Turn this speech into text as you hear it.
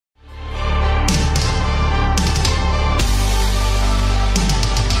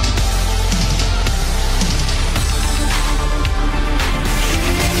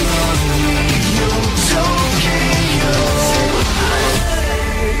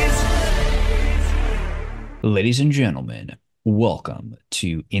Ladies and gentlemen, welcome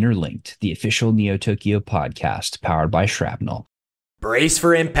to Interlinked, the official Neo Tokyo podcast powered by Shrapnel. Brace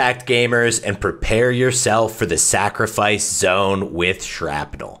for impact, gamers, and prepare yourself for the sacrifice zone with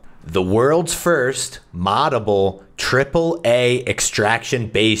Shrapnel. The world's first moddable AAA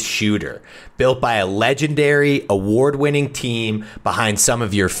extraction-based shooter, built by a legendary, award-winning team behind some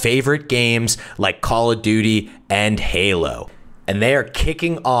of your favorite games like Call of Duty and Halo. And they are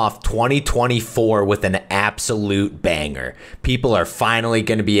kicking off 2024 with an absolute banger. People are finally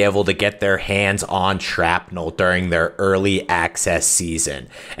going to be able to get their hands on Shrapnel during their early access season.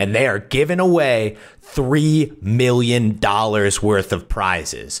 And they are giving away $3 million worth of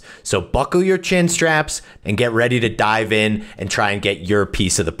prizes. So buckle your chin straps and get ready to dive in and try and get your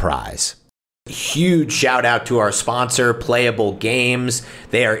piece of the prize. Huge shout out to our sponsor, Playa3ull Games.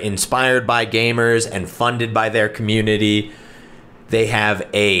 They are inspired by gamers and funded by their community. They have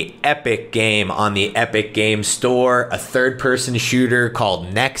a epic game on the Epic Games Store, a third-person shooter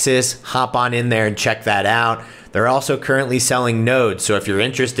called Nexus. Hop on in there and check that out. They're also currently selling nodes, so if you're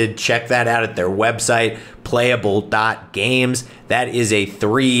interested, check that out at their website, thirteenth.games. That is a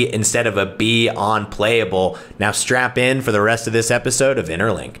 3 instead of a B on Playable. Now strap in for the rest of this episode of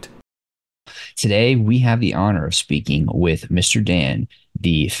Interlinked. Today, we have the honor of speaking with Mr. Dan,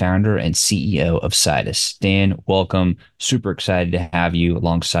 the founder and CEO of Sidus. Dan, welcome. Super excited to have you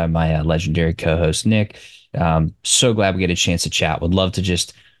alongside my legendary co-host, Nick. So glad we get a chance to chat. Would love to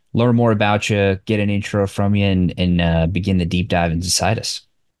just learn more about you, get an intro from you, and begin the deep dive into Sidus.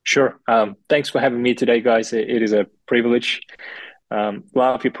 Sure. Thanks for having me today, guys. It is a privilege.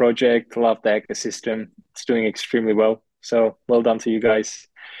 Love your project, love the ecosystem. It's doing extremely well. So well done to you guys.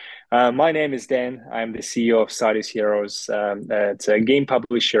 My name is Dan. I'm the CEO of Sidus Heroes. It's a game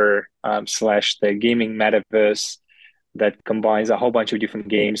publisher slash the gaming metaverse that combines a whole bunch of different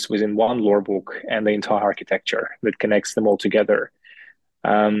games within one lore book and the entire architecture that connects them all together.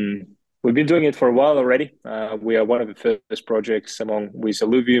 We've been doing it for a while already. We are one of the first projects among with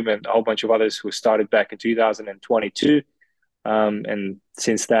Illuvium and a whole bunch of others who started back in 2022. And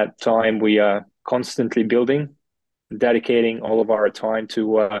since that time, we are constantly building, dedicating all of our time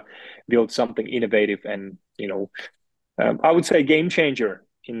to build something innovative and I would say game changer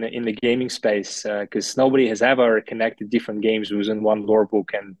in the gaming space, because nobody has ever connected different games within one lore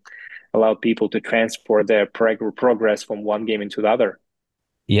book and allowed people to transport their progress from one game into the other.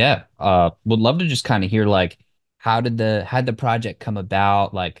 Yeah, would love to just kind of hear like how'd the project come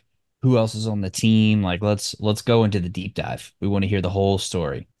about? Like who else is on the team? Like let's go into the deep dive. We want to hear the whole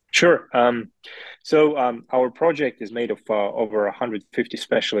story. Sure. Our project is made of over 150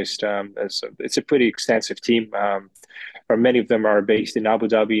 specialists. It's a pretty extensive team. Many of them are based in Abu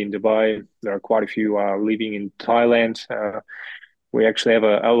Dhabi and Dubai. There are quite a few living in Thailand. We actually have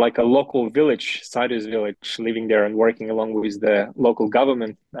a local village, Sidus village, living there and working along with the local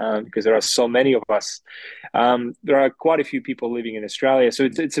government because there are so many of us. There are quite a few people living in Australia, so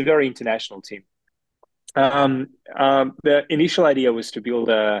it's a very international team. The initial idea was to build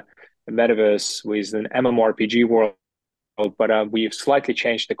a metaverse with an MMORPG world, but we've slightly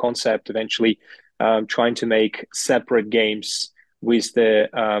changed the concept eventually, trying to make separate games with the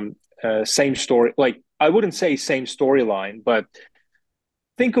same story. Like, I wouldn't say same storyline, but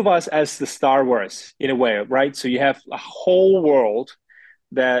think of us as the Star Wars in a way, right? So you have a whole world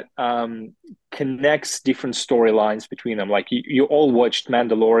that connects different storylines between them. Like you all watched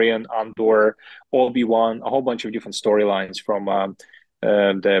Mandalorian, Andor, Obi-Wan, a whole bunch of different storylines from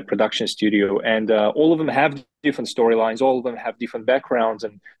the production studio, and all of them have different storylines. All of them have different backgrounds,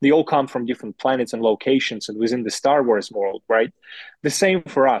 and they all come from different planets and locations and within the Star Wars world, right? The same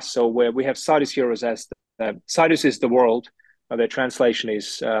for us. So where we have Sidus Heroes as Sidus is the world. The translation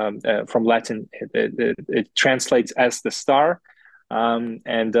is from Latin. It translates as the star.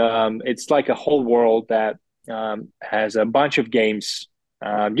 It's like a whole world that has a bunch of games,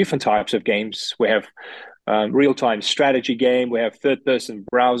 different types of games. We have real-time strategy game. We have third-person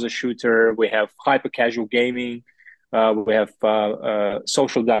browser shooter. We have hyper-casual gaming. We have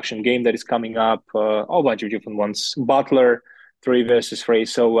social deduction game that is coming up. A whole bunch of different ones. Butler, 3 versus 3.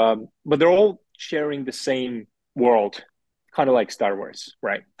 So, but they're all sharing the same world, kind of like Star Wars,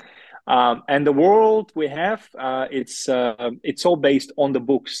 right? And the world we have, it's all based on the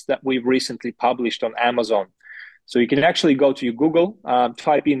books that we've recently published on Amazon. So you can actually go to your Google,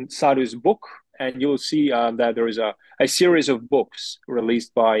 type in Sidus book, and you'll see that there is a series of books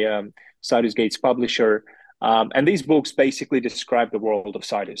released by Sidus Gates publisher. And these books basically describe the world of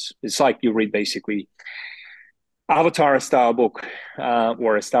Sidus. It's like you read basically Avatar style book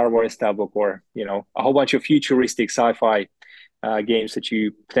or a Star Wars style book, or a whole bunch of futuristic sci-fi games that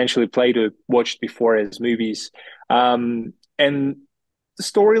you potentially played or watched before as movies. And the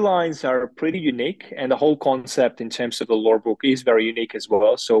storylines are pretty unique, and the whole concept in terms of the lore book is very unique as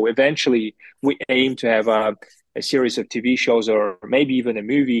well. So eventually, we aim to have a series of TV shows or maybe even a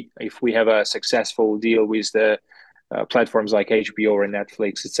movie if we have a successful deal with the platforms like HBO or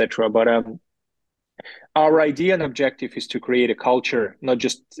Netflix, etc. But our idea and objective is to create a culture, not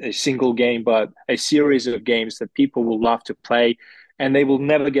just a single game, but a series of games that people will love to play, and they will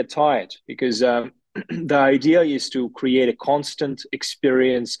never get tired because the idea is to create a constant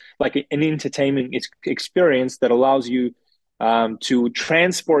experience, like an entertainment experience that allows you to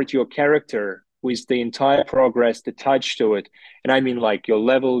transport your character with the entire progress attached to it. And I mean, like your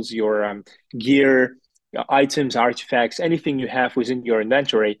levels, your gear, items, artifacts, anything you have within your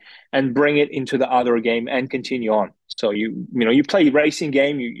inventory, and bring it into the other game and continue on. So you play a racing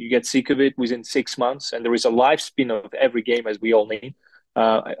game, you get sick of it within 6 months, and there is a lifespan of every game, as we all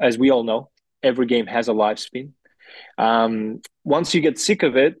know. Every game has a lifespan. Once you get sick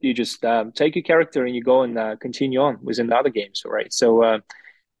of it, you just take your character and you go and continue on within the other games, right? So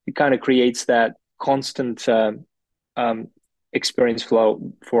it kind of creates that constant experience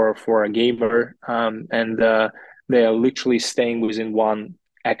flow for a gamer, and they are literally staying within one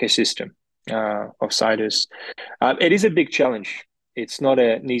ecosystem of Sidus. It is a big challenge. It's not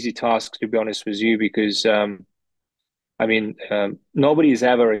an easy task, to be honest with you, because nobody has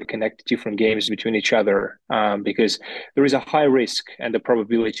ever connected different games between each other, because there is a high risk and the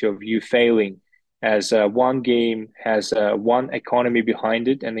probability of you failing as one game has one economy behind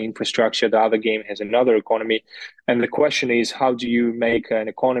it and the infrastructure, the other game has another economy. And the question is, how do you make an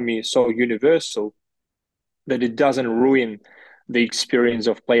economy so universal that it doesn't ruin the experience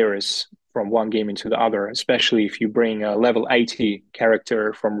of players from one game into the other, especially if you bring a level 80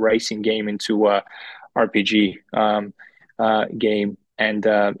 character from racing game into a RPG game, and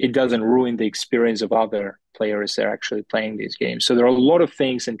it doesn't ruin the experience of other players that are actually playing these games. So there are a lot of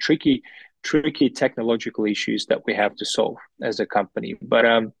things and tricky technological issues that we have to solve as a company. But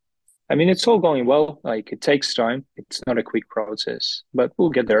it's all going well. Like, it takes time. It's not a quick process, but we'll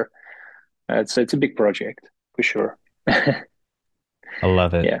get there. It's a big project for sure. I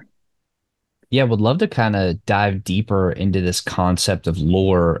love it. Yeah. Yeah, would love to kind of dive deeper into this concept of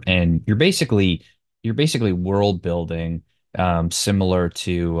lore, and you're basically world building, similar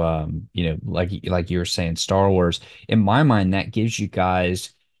to like you were saying, Star Wars. In my mind, that gives you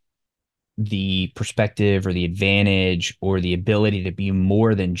guys the perspective or the advantage or the ability to be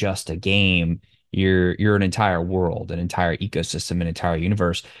more than just a game. You're an entire world, an entire ecosystem, an entire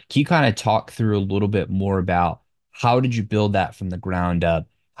universe. Can you kind of talk through a little bit more about how did you build that from the ground up?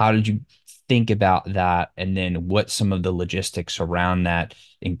 How did you think about that? And then what some of the logistics around that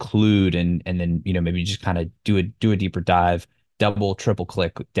include, and then maybe just kind of do a deeper dive, double, triple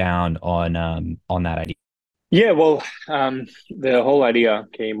click down on that idea. Yeah, well, the whole idea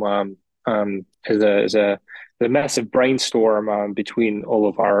came as a massive brainstorm between all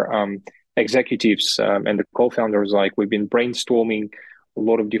of our executives and the co-founders. Like, we've been brainstorming a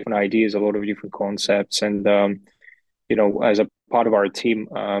lot of different ideas, a lot of different concepts, and as a part of our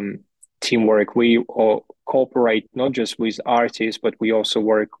teamwork, we all cooperate not just with artists, but we also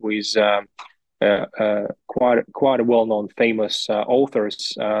work with quite a well-known, famous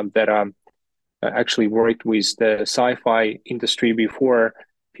authors that actually worked with the sci-fi industry before.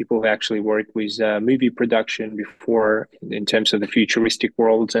 People who actually worked with movie production before in terms of the futuristic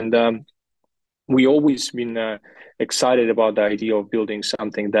worlds. And we always been excited about the idea of building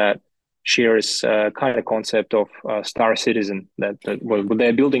something that shares kind of concept of Star Citizen that what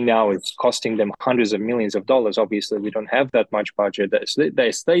they're building now is costing them hundreds of millions of dollars. Obviously, we don't have that much budget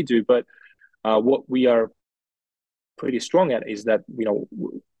as they do, but what we are pretty strong at is that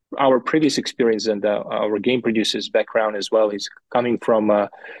our previous experience and our game producers background as well is coming from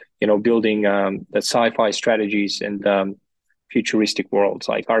building the sci-fi strategies and futuristic worlds,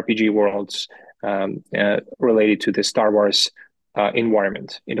 like RPG worlds related to the Star Wars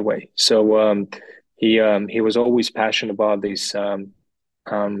environment in a way. So he was always passionate about this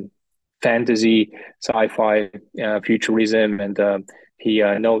fantasy, sci-fi, futurism, and he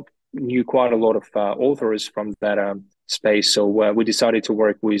knew quite a lot of authors from that space. So we decided to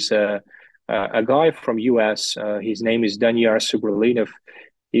work with a guy from US. His name is Danyar Subralinov.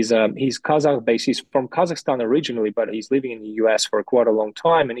 He's Kazakh based. He's from Kazakhstan originally, but he's living in the US for quite a long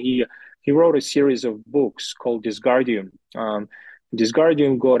time. And he wrote a series of books called Disgardium.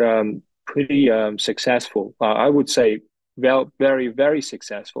 Disgardium got pretty successful. I would say very, very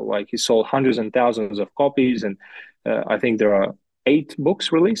successful. Like, he sold hundreds and thousands of copies, and I think there are 8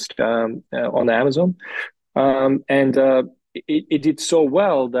 books released on Amazon. And it did so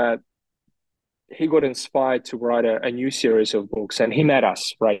well that he got inspired to write a new series of books, and he met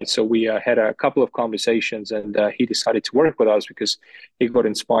us, right? So we had a couple of conversations, and he decided to work with us because he got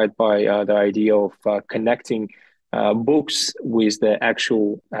inspired by the idea of connecting books with the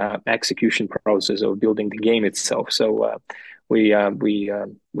actual execution process of building the game itself. So we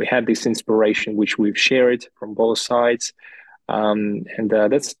had this inspiration, which we've shared from both sides. And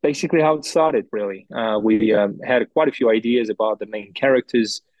that's basically how it started, really. We had quite a few ideas about the main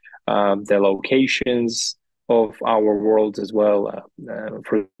characters, the locations of our worlds as well.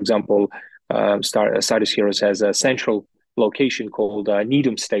 For example, Sidus Heroes has a central location called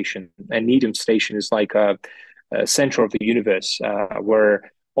Needham Station. And Needham Station is like a center of the universe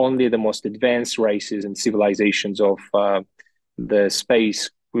where only the most advanced races and civilizations of the space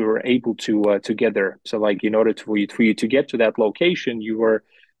we were able to get there. So, like, in order for you to get to that location, you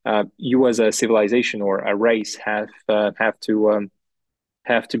as a civilization or a race have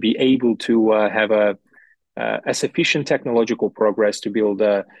to be able to have a sufficient technological progress to build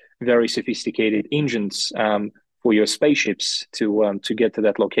very sophisticated engines for your spaceships to get to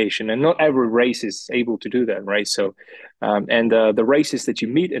that location. And not every race is able to do that, right? So, and the races that you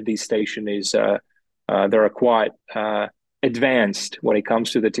meet at this station they're quite advanced when it comes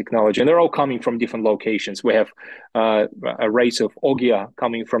to the technology, and they're all coming from different locations. We have a race of Ogia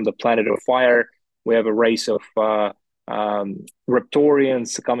coming from the planet of fire. We have a race of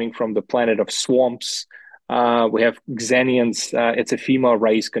Raptorians coming from the planet of swamps. We have Xenians. It's a female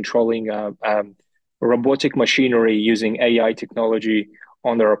race controlling robotic machinery using AI technology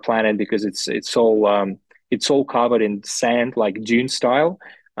on their planet because it's all covered in sand, like dune style.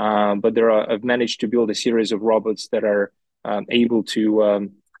 But I've managed to build a series of robots that are able to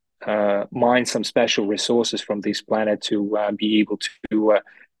mine some special resources from this planet to be able to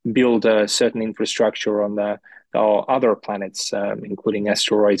build a certain infrastructure on the other planets, including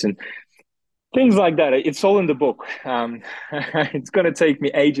asteroids and things like that. It's all in the book. It's going to take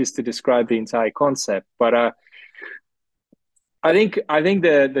me ages to describe the entire concept, but I think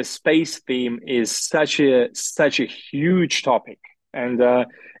the space theme is such a huge topic, and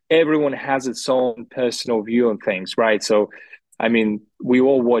everyone has its own personal view on things, right? So, I mean, we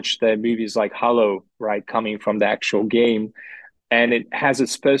all watch the movies like Halo, right, coming from the actual game, and it has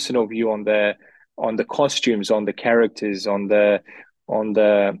its personal view on the costumes, on the characters, on the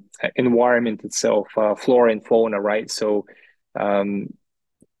environment itself, flora and fauna, right? So, um,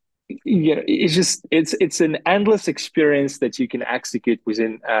 it's an endless experience that you can execute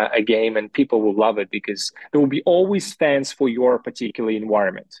within a game, and people will love it because there will be always fans for your particular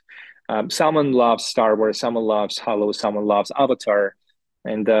environment. Someone loves Star Wars, someone loves Halo, someone loves Avatar,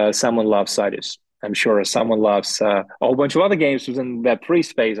 and someone loves Sidus. I'm sure someone loves a whole bunch of other games within that free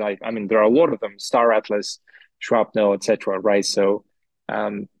space. I mean, there are a lot of them: Star Atlas, Shrapnel, etc. Right? So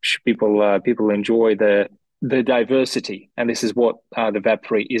people enjoy the diversity, and this is what the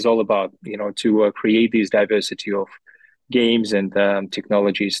Web3 is all about. To create this diversity of games and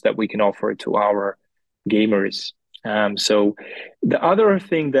technologies that we can offer to our gamers. So the other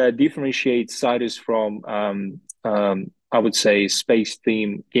thing that differentiates Sidus from, I would say, space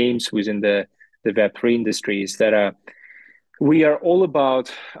themed games within the Web3 industry is that we are all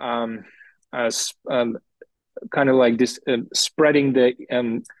about kind of like this spreading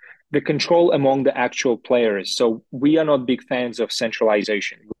the control among the actual players. So we are not big fans of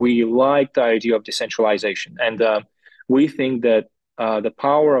centralization. We like the idea of decentralization, and we think that the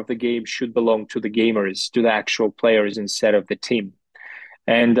power of the game should belong to the gamers, to the actual players instead of the team.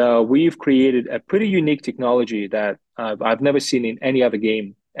 And we've created a pretty unique technology that I've never seen in any other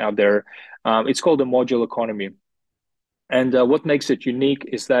game out there. It's called the module economy. And what makes it unique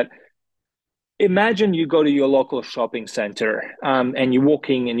is that imagine you go to your local shopping center and you're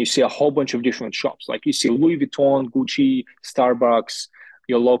walking and you see a whole bunch of different shops. Like you see Louis Vuitton, Gucci, Starbucks,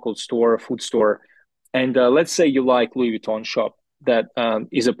 your local store, food store. And let's say you like Louis Vuitton shop that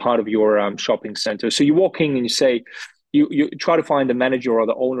is a part of your shopping center. So you walk in and you say, you try to find the manager or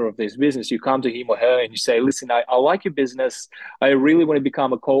the owner of this business. You come to him or her and you say, listen, I like your business. I really want to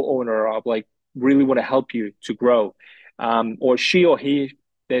become a co-owner. I like really want to help you to grow. Or she or he,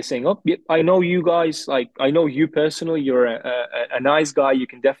 they're saying, oh, I know you guys, like I know you personally. You're a nice guy. You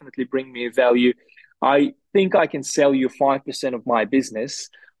can definitely bring me value. I think I can sell you 5% of my business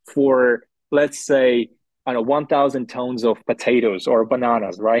for, let's say, I don't know, 1,000 tons of potatoes or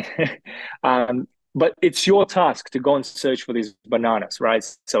bananas, right? But it's your task to go and search for these bananas, right?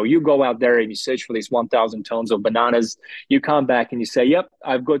 So you go out there and you search for these 1,000 tons of bananas. You come back and you say, yep,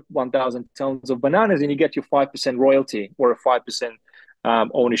 I've got 1,000 tons of bananas, and you get your 5% royalty or a 5%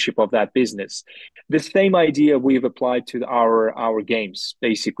 ownership of that business. The same idea we've applied to our games,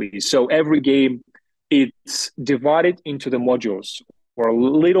 basically. So every game, it's divided into the modules or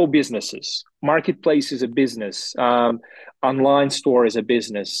little businesses. Marketplace is a business. Online store is a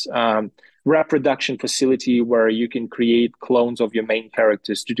business. Rap production facility where you can create clones of your main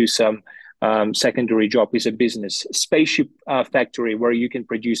characters to do some secondary job is a business. Spaceship factory where you can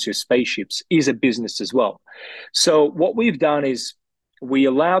produce your spaceships is a business as well. So what we've done is we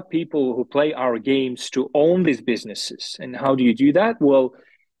allow people who play our games to own these businesses. And how do you do that? Well,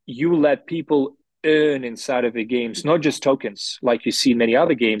 you let people earn inside of the games, not just tokens, like you see many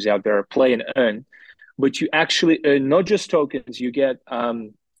other games out there, play and earn, but you actually earn not just tokens, you get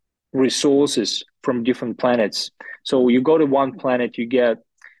resources from different planets. So you go to one planet, you get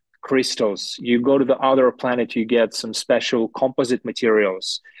crystals. You go to the other planet, you get some special composite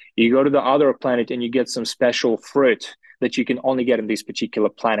materials. You go to the other planet and you get some special fruit that you can only get in this particular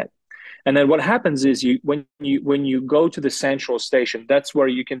planet. And then what happens is when you go to the central station, that's where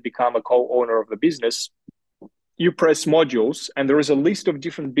you can become a co-owner of the business. You press modules, and there is a list of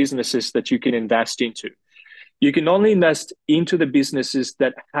different businesses that you can invest into. You can only invest into the businesses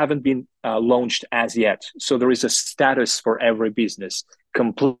that haven't been launched as yet. So there is a status for every business: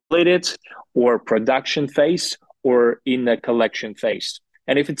 completed, or production phase, or in the collection phase.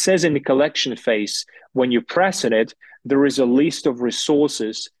 And if it says in the collection phase, when you press on it, there is a list of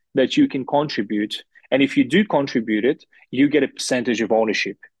resources that you can contribute. And if you do contribute it, you get a percentage of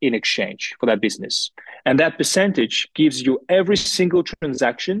ownership in exchange for that business. And that percentage gives you every single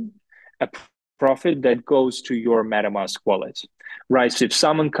transaction a profit that goes to your MetaMask wallet, right? So if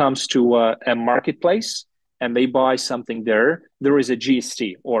someone comes to a marketplace and they buy something there, there is a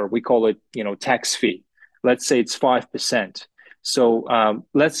GST, or we call it, tax fee. Let's say it's 5%. So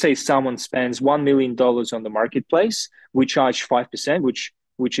let's say someone spends $1 million on the marketplace, we charge 5%, which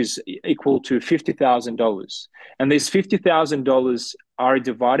is equal to $50,000. And these $50,000 are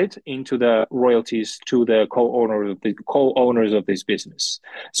divided into the royalties to the co-owners of this business.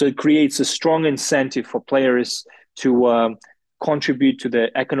 So it creates a strong incentive for players to contribute to the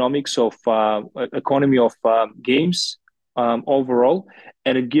economy of games overall,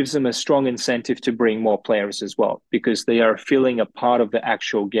 and it gives them a strong incentive to bring more players as well, because they are feeling a part of the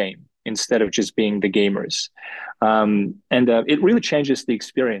actual game instead of just being the gamers. And it really changes the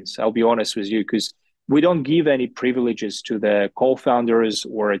experience, I'll be honest with you, because we don't give any privileges to the co-founders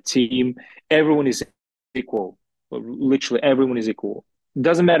or a team. Everyone is equal. Literally everyone is equal. It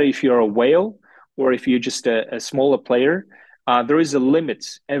doesn't matter if you're a whale or if you're just a smaller player. There is a limit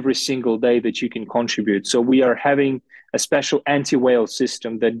every single day that you can contribute. So we are having a special anti-whale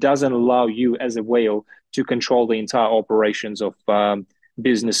system that doesn't allow you as a whale to control the entire operations of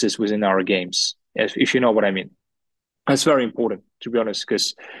businesses within our games, if you know what I mean. That's very important, to be honest,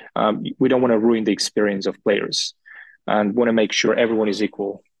 because we don't want to ruin the experience of players and want to make sure everyone is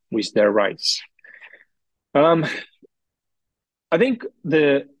equal with their rights. I think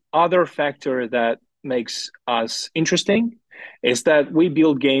the other factor that makes us interesting is that we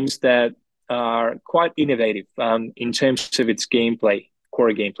build games that are quite innovative in terms of its gameplay,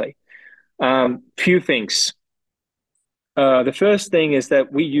 core gameplay. Few things. The first thing is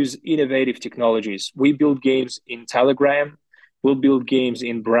that we use innovative technologies. We build games in Telegram. We'll build games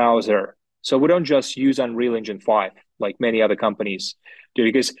in browser. So we don't just use Unreal Engine 5 like many other companies do,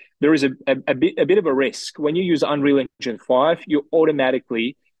 because there is a bit of a risk. When you use Unreal Engine 5, you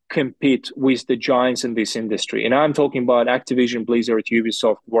automatically compete with the giants in this industry. And I'm talking about Activision, Blizzard,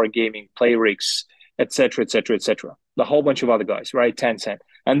 Ubisoft, Wargaming, Playrix, etc., etc., etc. The whole bunch of other guys, right? Tencent.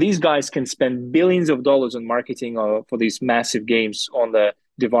 And these guys can spend billions of dollars on marketing for these massive games on the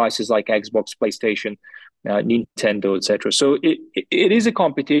devices like Xbox, PlayStation, Nintendo, etc. So it is a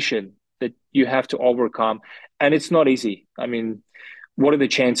competition that you have to overcome, and it's not easy. I mean, what are the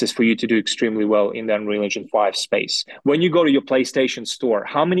chances for you to do extremely well in the Unreal Engine 5 space? When you go to your PlayStation store,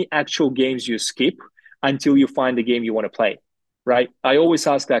 how many actual games you skip until you find the game you want to play, right? I always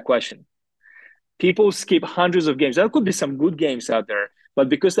ask that question. People skip hundreds of games. There could be some good games out there, but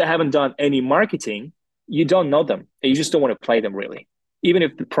because they haven't done any marketing, you don't know them. You just don't want to play them, really. Even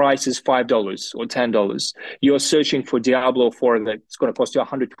if the price is $5 or $10, you're searching for Diablo 4 that's going to cost you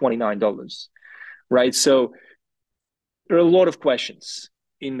 $129, right? So there are a lot of questions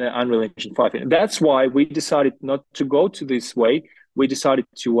in the Unreal Engine 5. And that's why we decided not to go to this way. We decided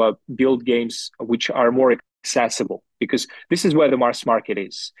to build games which are more accessible, because this is where the mass market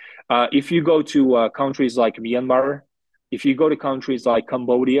is. If you go to countries like Myanmar, if you go to countries like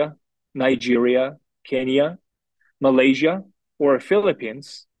Cambodia, Nigeria, Kenya, Malaysia, or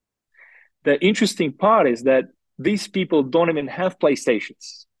Philippines, the interesting part is that These people don't even have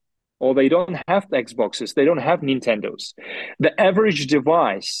PlayStations, or they don't have Xboxes, they don't have Nintendos. The average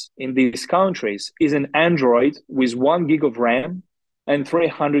device in these countries is an Android with 1 gig of RAM and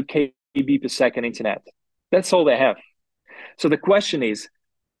 300 KB per second internet. That's all they have. So the question is,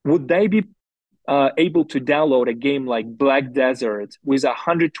 would they be able to download a game like Black Desert with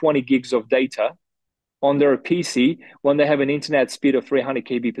 120 gigs of data on their PC when they have an internet speed of 300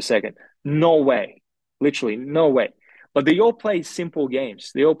 KB per second? No way. Literally, no way. But they all play simple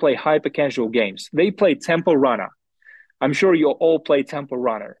games. They all play hyper casual games. They play Temple Runner. I'm sure you all play Temple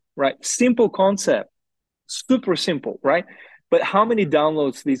Runner, right? Simple concept, super simple, right? But how many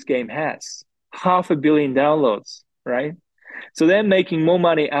downloads this game has? 500 million downloads, right? So they're making more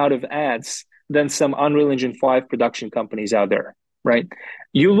money out of ads than some Unreal Engine 5 production companies out there, right?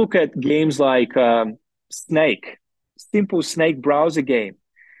 You look at games like Snake, simple Snake browser game.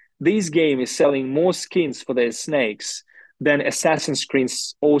 This game is selling more skins for their snakes than Assassin's Creed,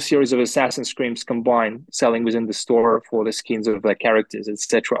 all series of Assassin's Creed combined, selling within the store for the skins of their characters,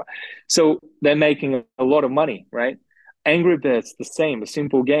 etc. So they're making a lot of money, right? Angry Birds, the same, a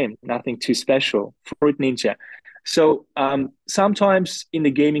simple game, nothing too special. Fruit Ninja. So sometimes in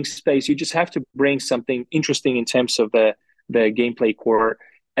the gaming space, you just have to bring something interesting in terms of the gameplay core,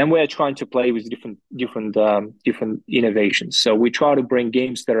 and we're trying to play with different innovations. So we try to bring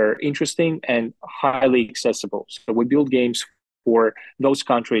games that are interesting and highly accessible. So we build games for those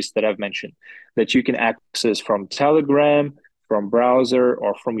countries that I've mentioned that you can access from Telegram, from browser,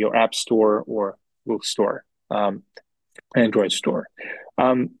 or from your app store or Google Store, Android store.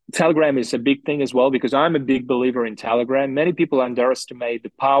 Telegram is a big thing as well because I'm a big believer in Telegram. Many people underestimate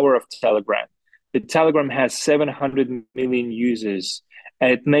the power of Telegram. The Telegram has 700 million users, and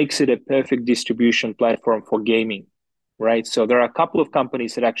it makes it a perfect distribution platform for gaming, right? So there are a couple of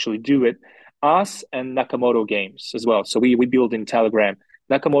companies that actually do it, us and Nakamoto Games as well. So we build in Telegram.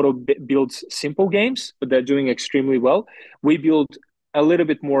 Nakamoto builds simple games, but they're doing extremely well. We build a little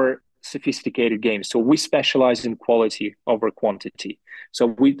bit more sophisticated games. So we specialize in quality over quantity. So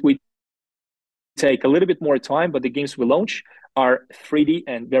we take a little bit more time, but the games we launch are 3D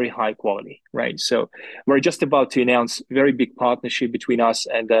and very high quality, right? So we're just about to announce a very big partnership between us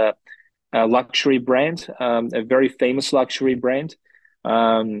and a luxury brand, a very famous luxury brand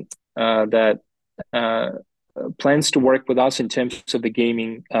that plans to work with us in terms of the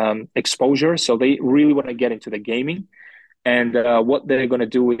gaming exposure. So they really want to get into the gaming. And what they're going to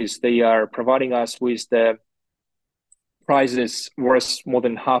do is they are providing us with the prizes worth more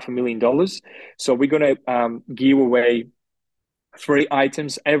than $500,000. So we're going to give away 3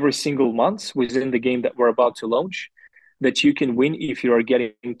 items every single month within the game that we're about to launch that you can win if you are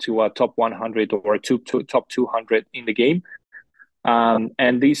getting to a top 100 or top 200 in the game.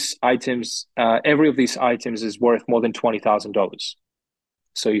 And these items, every of these items is worth more than $20,000.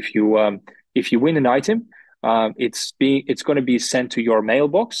 So if you win an item, it's going to be sent to your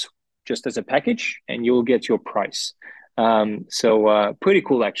mailbox just as a package, and you'll get your prize. So pretty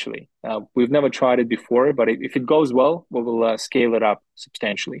cool, actually. We've never tried it before, but if it goes well, we will scale it up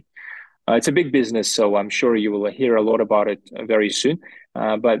substantially. It's a big business, so I'm sure you will hear a lot about it very soon.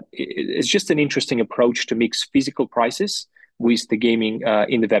 But it's just an interesting approach to mix physical prices with the gaming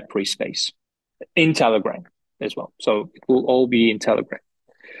in the Web3 space, in Telegram as well. So it will all be in Telegram.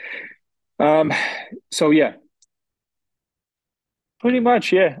 So yeah. Pretty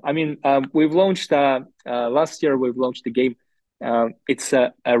much, yeah. I mean, we've launched last year. We've launched the game. It's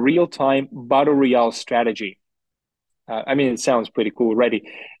a real-time battle royale strategy. I mean, it sounds pretty cool already.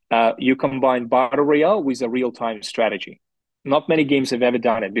 You combine battle royale with a real-time strategy. Not many games have ever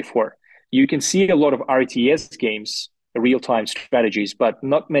done it before. You can see a lot of RTS games, real-time strategies, but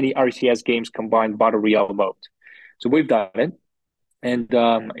not many RTS games combine battle royale mode. So we've done it, and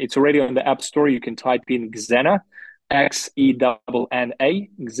it's already on the App Store. You can type in Xena. Xenna.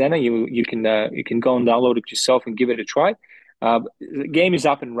 Xena. You can go and download it yourself and give it a try. The game is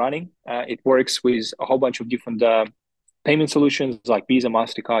up and running. It works with a whole bunch of different payment solutions like Visa,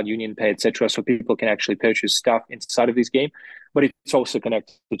 MasterCard, UnionPay, etc. So people can actually purchase stuff inside of this game. But it's also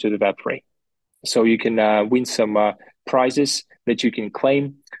connected to the Web3. So you can win some prizes that you can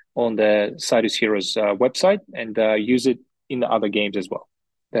claim on the Sidus Heroes website and use it in the other games as well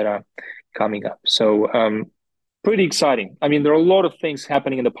that are coming up. So pretty exciting. I mean, there are a lot of things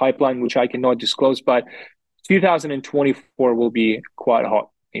happening in the pipeline, which I cannot disclose, but 2024 will be quite hot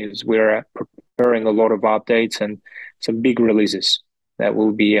as we're preparing a lot of updates and some big releases that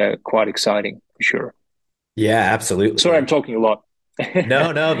will be quite exciting for sure. Yeah, absolutely. Sorry, I'm talking a lot.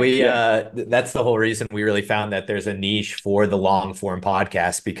 No, no, we Yeah. that's the whole reason we really found that there's a niche for the long form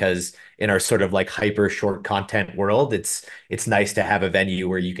podcast because in our sort of like hyper short content world, it's nice to have a venue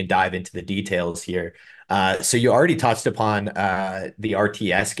where you can dive into the details here. So you already touched upon the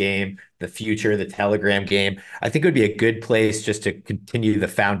RTS game, the future, the Telegram game. I think it would be a good place just to continue the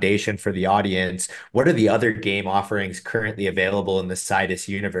foundation for the audience. What are the other game offerings currently available in the Sidus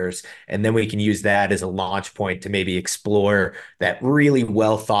universe? And then we can use that as a launch point to maybe explore that really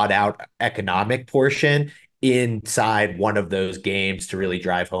well thought out economic portion inside one of those games to really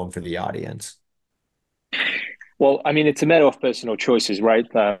drive home for the audience. Well, I mean, it's a matter of personal choices, right?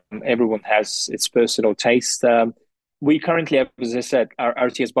 Everyone has its personal taste. We currently have, as I said, our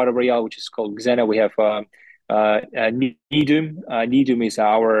RTS Battle Royale, which is called Xena. We have Nidum. Nidum is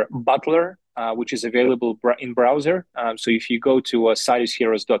our butler, which is available in browser. So if you go to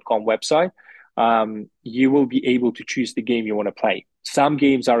sidusheroes.com website, you will be able to choose the game you want to play. Some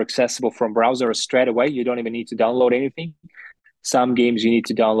games are accessible from browser straight away. You don't even need to download anything. Some games you need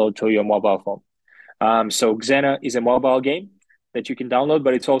to download to your mobile phone. So Xena is a mobile game that you can download,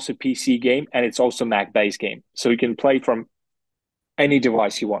 but it's also PC game and it's also Mac-based game. So you can play from any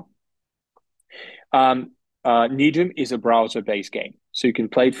device you want. Nidum is a browser-based game. So you can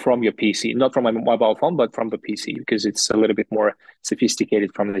play it from your PC, not from a mobile phone, but from the PC because it's a little bit more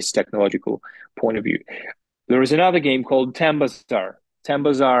sophisticated from this technological point of view. There is another game called Tambazar.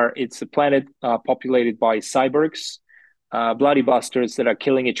 Tambazar, it's a planet populated by cyborgs, bloody bastards that are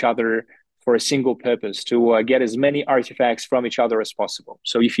killing each other for a single purpose to get as many artifacts from each other as possible.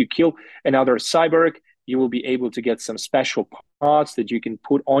 So if you kill another cyborg, you will be able to get some special parts that you can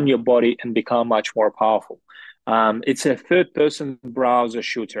put on your body and become much more powerful. It's a third-person browser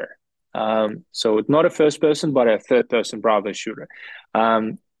shooter. So not a first person, but a third-person browser shooter.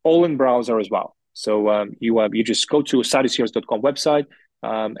 All in browser as well. So you just go to sidusheroes.com website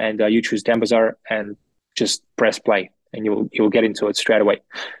and you choose Tambazar and just press play and you'll get into it straight away.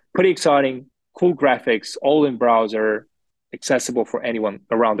 Pretty exciting, cool graphics, all in browser, accessible for anyone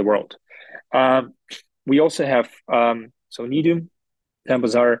around the world. We also have so Nidum,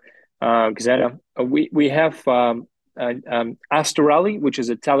 Tambazar, Xena. We have Astrali, which is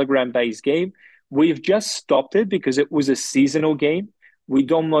a Telegram-based game. We've just stopped it because it was a seasonal game. We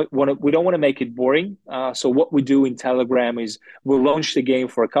don't want to make it boring. So what we do in Telegram is we'll launch the game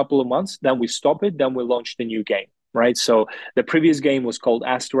for a couple of months, then we stop it, then we launch the new game. Right. So the previous game was called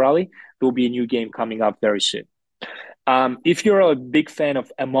Astrali. There will be a new game coming up very soon. If you're a big fan of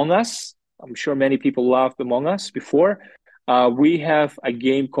Among Us, I'm sure many people loved Among Us before. We have a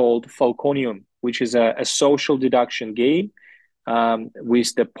game called Falconium, which is a social deduction game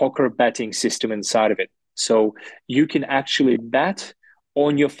with the poker betting system inside of it. So you can actually bet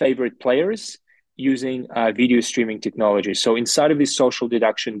on your favorite players using video streaming technology. So inside of this social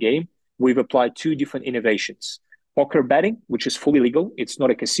deduction game, we've applied two different innovations. Poker betting, which is fully legal. It's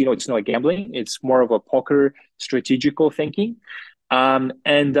not a casino. It's not gambling. It's more of a poker strategical thinking. And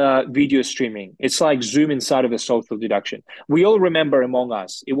video streaming. It's like Zoom inside of a social deduction. We all remember Among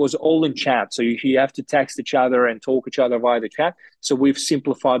Us. It was all in chat. So you have to text each other and talk each other via the chat. So we've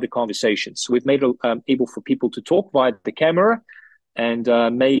simplified the conversations. So we've made it able for people to talk via the camera and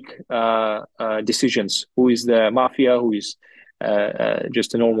make decisions. Who is the mafia? Who is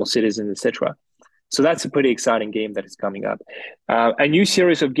just a normal citizen, etc. So that's a pretty exciting game that is coming up. A new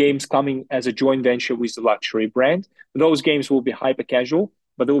series of games coming as a joint venture with the luxury brand. Those games will be hyper casual,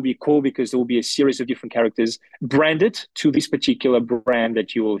 but they will be cool because there will be a series of different characters branded to this particular brand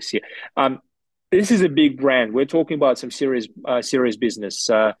that you will see. This is a big brand. We're talking about some serious business.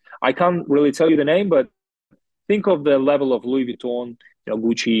 I can't really tell you the name, but think of the level of Louis Vuitton,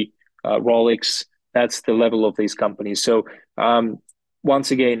 Gucci, Rolex. That's the level of these companies. So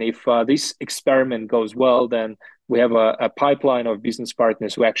once again, if this experiment goes well, then we have a pipeline of business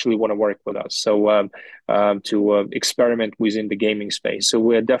partners who actually want to work with us. So to experiment within the gaming space. So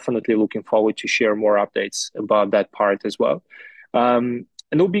we're definitely looking forward to share more updates about that part as well. And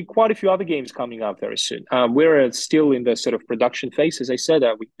there'll be quite a few other games coming up very soon. We're still in the sort of production phase. As I said,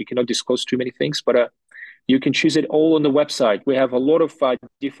 we cannot disclose too many things, but you can choose it all on the website. We have a lot of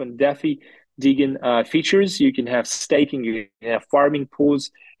different DeFi digging features. You can have staking, you can have farming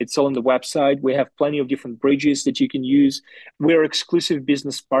pools. It's all on the website. We have plenty of different bridges that you can use. We're exclusive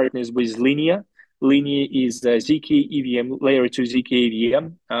business partners with Linea. Linea is ZK EVM, layer 2 ZK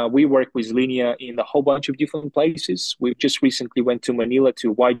EVM. We work with Linea in a whole bunch of different places. We just recently went to Manila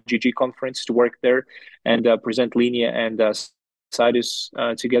to YGG conference to work there and present Linea and Sidus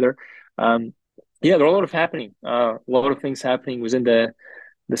together. Yeah, there are a lot of things happening within the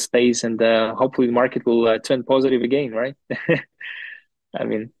the space, and hopefully the market will turn positive again, right? I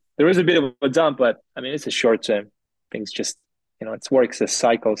mean, there is a bit of a dump, but I mean, it's a short term. Things just, it works as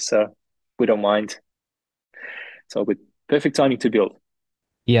cycles, so we don't mind. It's all good. Perfect timing to build.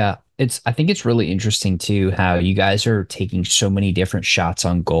 Yeah, I think it's really interesting too how you guys are taking so many different shots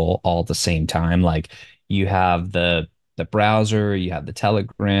on goal all at the same time. Like you have the browser, you have the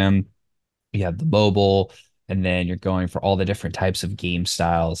Telegram, you have the mobile, and then you're going for all the different types of game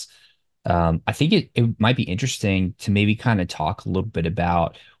styles. I think it might be interesting to maybe kind of talk a little bit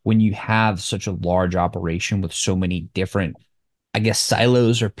about when you have such a large operation with so many different, I guess,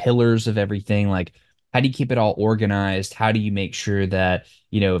 silos or pillars of everything. Like, how do you keep it all organized? How do you make sure that,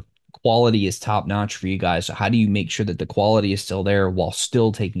 quality is top notch for you guys? So how do you make sure that the quality is still there while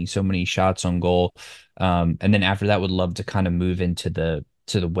still taking so many shots on goal? And then after that, would love to kind of move into the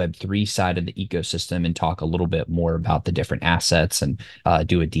Web3 side of the ecosystem and talk a little bit more about the different assets and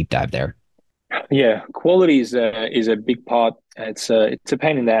do a deep dive there. Yeah, quality is a big part. It's a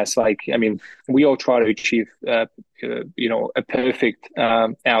pain in the ass. Like, I mean, we all try to achieve a perfect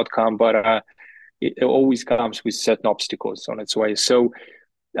outcome, but it always comes with certain obstacles on its way. So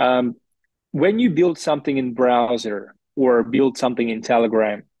um, when you build something in browser or build something in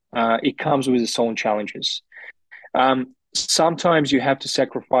Telegram, it comes with its own challenges. Sometimes you have to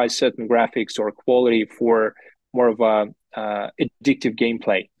sacrifice certain graphics or quality for more of a addictive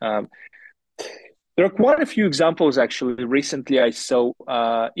gameplay. There are quite a few examples actually. Recently, I saw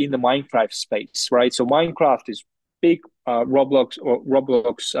in the Minecraft space, right? So Minecraft is big. Roblox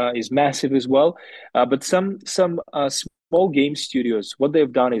is massive as well. But some small game studios, what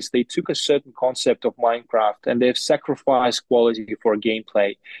they've done is they took a certain concept of Minecraft and they've sacrificed quality for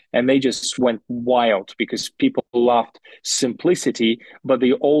gameplay, and they just went wild because people loved simplicity, but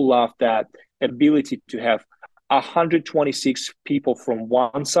they all loved that ability to have 126 people from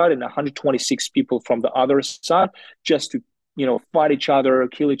one side and 126 people from the other side just to fight each other,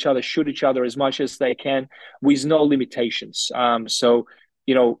 kill each other, shoot each other as much as they can with no limitations. So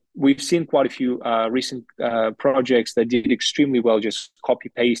we've seen quite a few recent projects that did extremely well just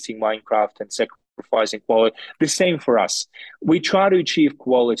copy pasting Minecraft and sacrificing quality. The same for us. We try to achieve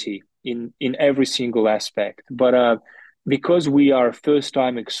quality in every single aspect, but because we are first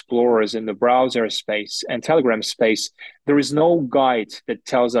time explorers in the browser space and Telegram space, there is no guide that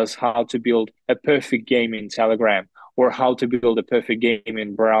tells us how to build a perfect game in Telegram or how to build a perfect game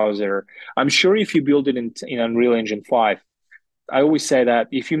in browser. I'm sure if you build it in Unreal Engine 5, I always say that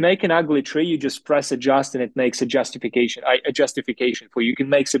if you make an ugly tree, you just press adjust and it makes a justification for you. You can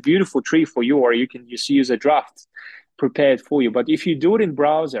make a beautiful tree for you, or you can just use a draft prepared for you. But if you do it in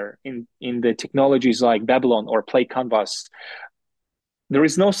browser, in the technologies like Babylon or Play Canvas, there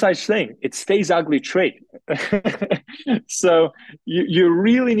is no such thing. It stays ugly tree. So you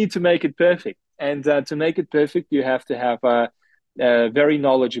really need to make it perfect. And to make it perfect, you have to have very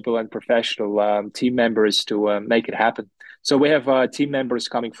knowledgeable and professional team members to make it happen. So we have team members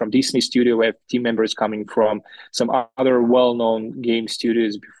coming from Disney Studio. We have team members coming from some other well-known game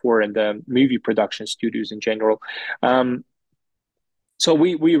studios before, and movie production studios in general. So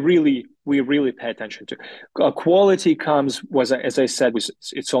we really pay attention to quality. Comes was, as I said, with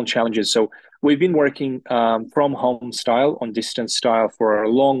its own challenges. So we've been working from home style on distance style for a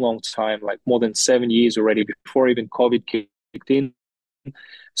long time, like more than 7 years already, before even COVID kicked in.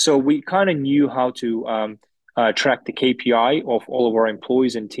 So we kind of knew how to track the KPI of all of our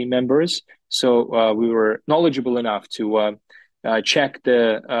employees and team members. So we were knowledgeable enough to check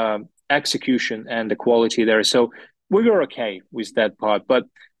the execution and the quality there. So we were okay with that part. But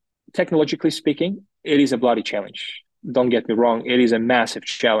technologically speaking, it is a bloody challenge. Don't get me wrong; it is a massive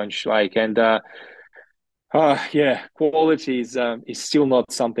challenge. Yeah, quality is still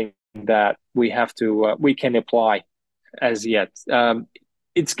not something that we can apply as yet.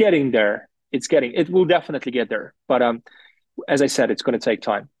 It's getting there. It will definitely get there. But as I said, it's going to take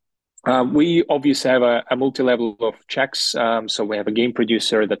time. We obviously have a multi-level of checks. So we have a game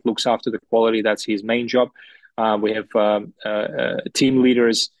producer that looks after the quality. That's his main job. We have team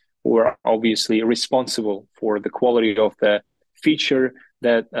leaders who are obviously responsible for the quality of the feature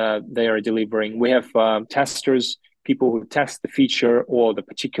that they are delivering. We have testers, people who test the feature or the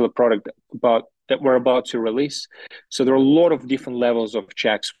particular product that we're about to release. So there are a lot of different levels of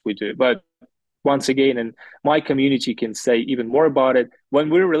checks we do. But once again, and my community can say even more about it,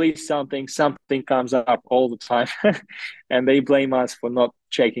 when we release something comes up all the time and they blame us for not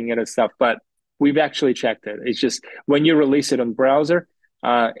checking it and stuff. But we've actually checked it. It's just when you release it on browser,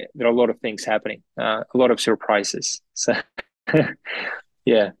 there are a lot of things happening, a lot of surprises. So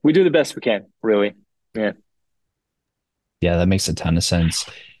yeah, we do the best we can, really. Yeah. Yeah, that makes a ton of sense.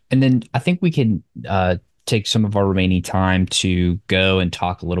 And then I think we can take some of our remaining time to go and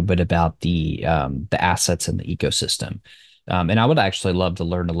talk a little bit about the assets and the ecosystem. And I would actually love to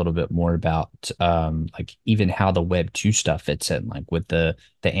learn a little bit more about like even how the Web 2 stuff fits in, like with the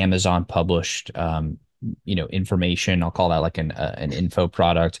Amazon published information. I'll call that like an info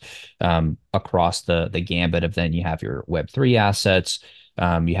product across the gambit of then you have your Web 3 assets,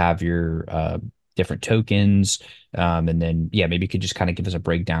 you have your different tokens. And then, yeah, maybe you could just kind of give us a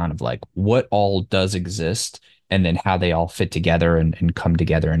breakdown of like what all does exist and then how they all fit together and come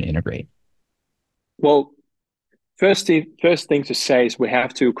together and integrate. Well, first thing to say is we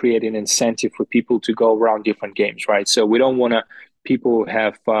have to create an incentive for people to go around different games, right? So we don't want to people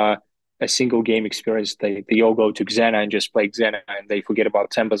have a single game experience. They all go to Xena and just play Xena and they forget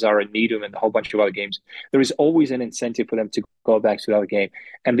about Bazaar and Medium and a whole bunch of other games. There is always an incentive for them to go back to the other game.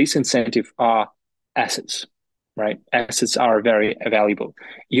 And this incentive are assets, right? Assets are very valuable.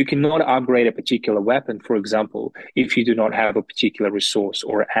 You cannot upgrade a particular weapon, for example, if you do not have a particular resource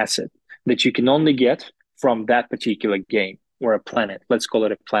or asset that you can only get from that particular game or a planet. Let's call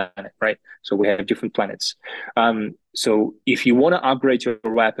it a planet, right? So we have different planets. So if you want to upgrade your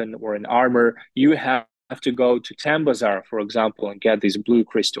weapon or an armor, you have to go to Bazaar, for example, and get this blue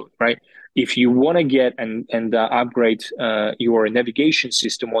crystal, right? If you want to get and upgrade your navigation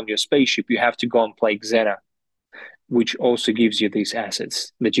system on your spaceship, you have to go and play Xena, which also gives you these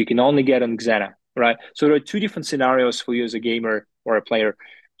assets that you can only get on Xena, right? So there are two different scenarios for you as a gamer or a player.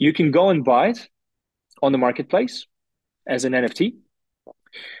 You can go and buy it on the marketplace as an NFT,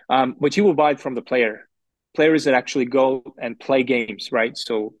 but you will buy it from the players that actually go and play games, right?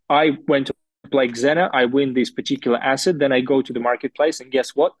 So I went to play Xena, I win this particular asset, then I go to the marketplace, and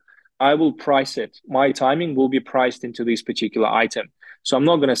guess what? I will price it. My timing will be priced into this particular item. So I'm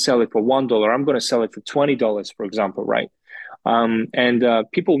not going to sell it for $1. I'm going to sell it for $20, for example, right? And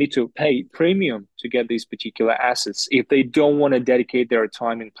people need to pay premium to get these particular assets if they don't want to dedicate their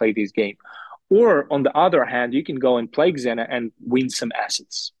time and play this game. Or on the other hand, you can go and play Xena and win some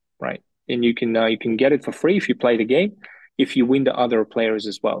assets, right? And you can get it for free if you play the game, if you win the other players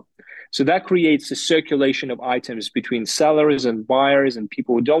as well. So that creates a circulation of items between sellers and buyers and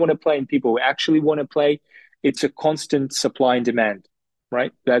people who don't want to play and people who actually want to play. It's a constant supply and demand,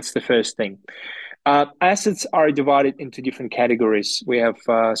 right? That's the first thing. Assets are divided into different categories. We have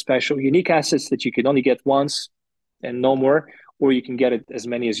special unique assets that you can only get once and no more, or you can get it as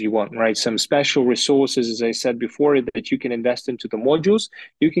many as you want, right? Some special resources, as I said before, that you can invest into the modules,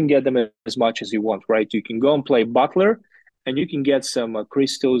 you can get them as much as you want, right? You can go and play Butler, and you can get some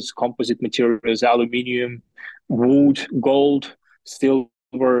crystals, composite materials, aluminium, wood, gold,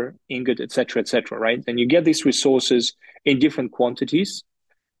 silver, ingot, etc., right? And you get these resources in different quantities,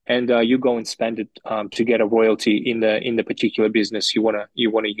 and you go and spend it to get a royalty in the particular business you wanna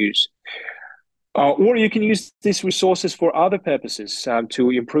use. Or you can use these resources for other purposes to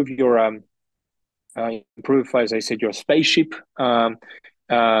improve as I said, your spaceship.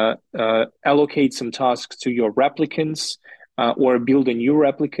 Allocate some tasks to your replicants, or build a new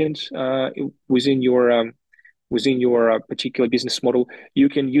replicant within your particular business model. You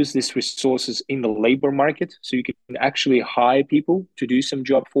can use these resources in the labor market, so you can actually hire people to do some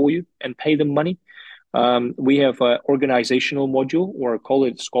job for you and pay them money. We have an organizational module, or call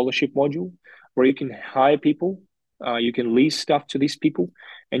it scholarship module, where you can hire people, you can lease stuff to these people,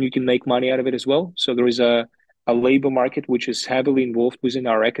 and you can make money out of it as well. So there is a labor market which is heavily involved within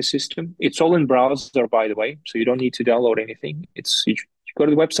our ecosystem. It's all in browser, by the way, so you don't need to download anything. You go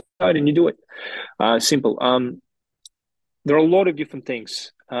to the website and you do it. Simple. There are a lot of different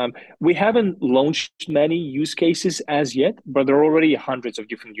things. We haven't launched many use cases as yet, but there are already hundreds of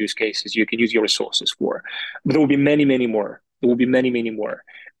different use cases you can use your resources for. But there will be many, many more. There will be many, many more.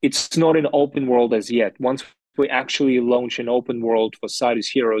 It's not an open world as yet. Once we actually launch an open world for Sidus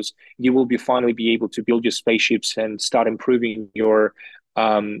Heroes, you will finally be able to build your spaceships and start improving your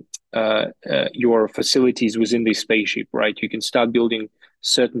facilities within the spaceship, right? You can start building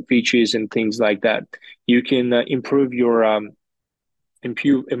certain features and things like that. You can improve your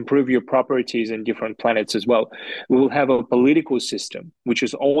properties in different planets as well. We will have a political system, which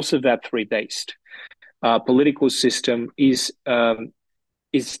is also Web3 based. Political system is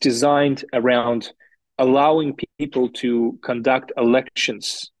designed around allowing people to conduct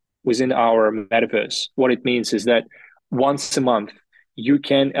elections within our metaverse. What it means is that once a month, you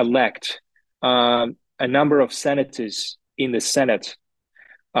can elect a number of senators in the Senate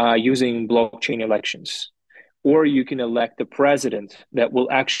using blockchain elections. Or you can elect the president that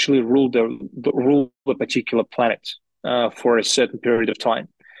will actually rule a particular planet for a certain period of time.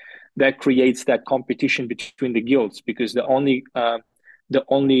 that creates that competition between the guilds, because the only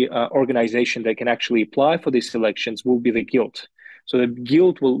organization that can actually apply for these elections will be the guild. So the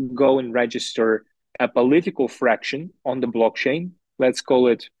guild will go and register a political fraction on the blockchain. Let's call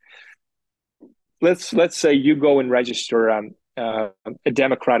it. Let's say you go and register a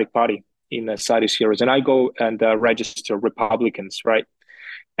Democratic Party in Sidus Heroes, and I go and register Republicans, right?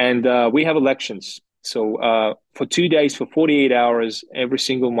 And we have elections. So for 2 days, for 48 hours, every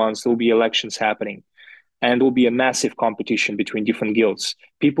single month, there will be elections happening. And there will be a massive competition between different guilds.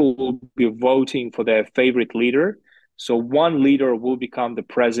 People will be voting for their favorite leader. So one leader will become the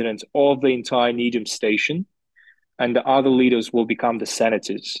president of the entire Needham station, and the other leaders will become the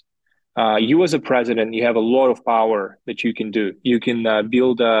senators. You as a president, you have a lot of power that you can do. You can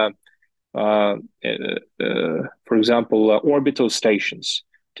build, for example, orbital stations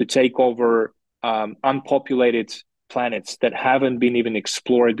to take over unpopulated planets that haven't been even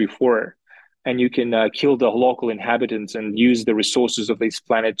explored before. And you can kill the local inhabitants and use the resources of this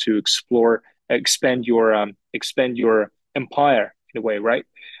planet to expand your empire in a way, right?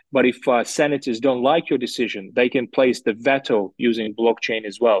 But if senators don't like your decision, they can place the veto using blockchain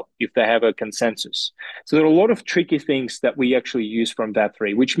as well if they have a consensus. So there are a lot of tricky things that we actually use from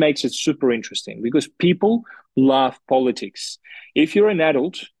Web3, which makes it super interesting because people love politics. If you're an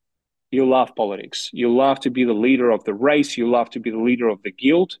adult, you love politics. You love to be the leader of the race. You love to be the leader of the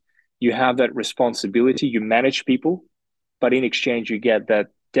guild. You have that responsibility. You manage people, but in exchange, you get that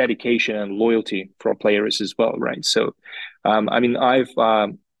dedication and loyalty from players as well, right? So,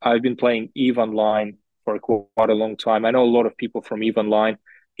 I've been playing EVE Online for quite a long time. I know a lot of people from EVE Online.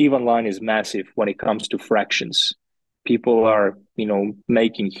 EVE Online is massive when it comes to fractions. People are,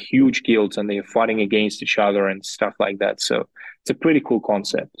 making huge guilds and they're fighting against each other and stuff like that. So it's a pretty cool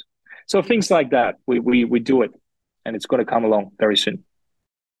concept. So things like that, we do it, and it's going to come along very soon.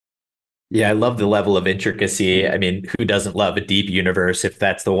 Yeah, I love the level of intricacy. I mean, who doesn't love a deep universe if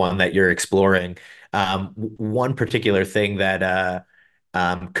that's the one that you're exploring? One particular thing that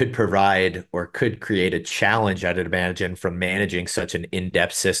could provide or could create a challenge, I'd imagine, from managing such an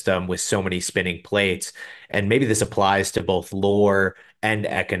in-depth system with so many spinning plates. And maybe this applies to both lore and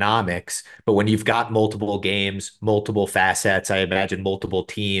economics, but when you've got multiple games, multiple facets, I imagine multiple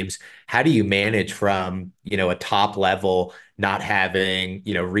teams, how do you manage from, a top level not having,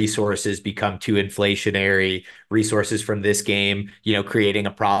 resources become too inflationary, resources from this game, creating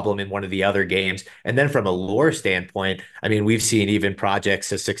a problem in one of the other games. And then from a lore standpoint, I mean, we've seen even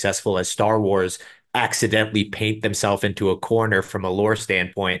projects as successful as Star Wars accidentally paint themselves into a corner from a lore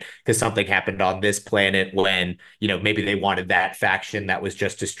standpoint because something happened on this planet when, maybe they wanted that faction that was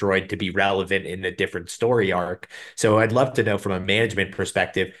just destroyed to be relevant in a different story arc. So I'd love to know from a management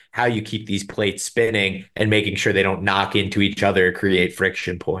perspective how you keep these plates spinning and making sure they don't knock into each other, create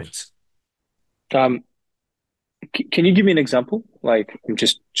friction points. Um, can you give me an example? Like,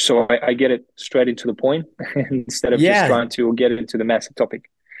 just so I get it straight into the point instead of just Yeah, trying to get into the massive topic.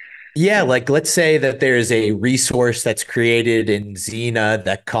 Yeah, like let's say that there's a resource that's created in Xena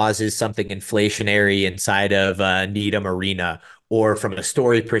that causes something inflationary inside of Needham Arena, or from a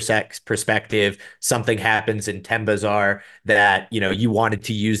story perspective, something happens in Tembazar that you wanted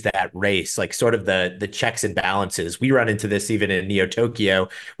to use that race, like sort of the checks and balances. We run into this even in Neo Tokyo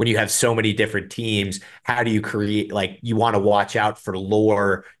when you have so many different teams. How do you create, like, you want to watch out for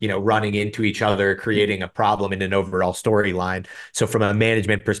lore, running into each other, creating a problem in an overall storyline. So from a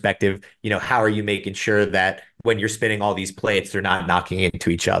management perspective, how are you making sure that when you're spinning all these plates, they're not knocking into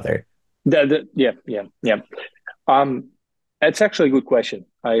each other? Yeah. Um, that's actually a good question.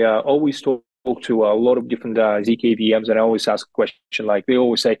 I always talk to a lot of different ZKVMs, and I always ask a question like they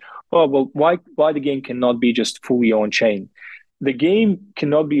always say, "Oh, well, why the game cannot be just fully on chain?" The game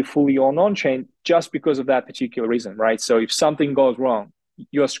cannot be fully on chain just because of that particular reason, right? So if something goes wrong,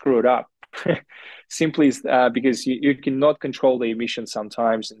 you're screwed up. Simply because you cannot control the emission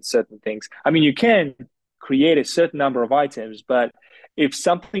sometimes in certain things. I mean, you can create a certain number of items, but if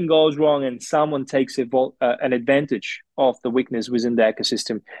something goes wrong and someone takes an advantage of the weakness within the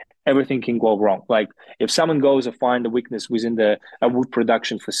ecosystem, everything can go wrong. Like if someone goes and find the weakness within a wood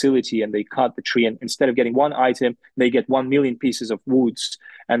production facility and they cut the tree, and instead of getting one item, they get 1 million pieces of woods,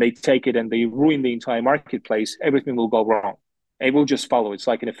 and they take it and they ruin the entire marketplace, everything will go wrong. It will just follow. It's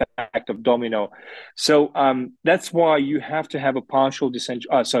like an effect of domino. So that's why you have to have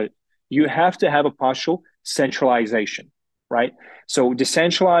a you have to have a partial centralization, right? So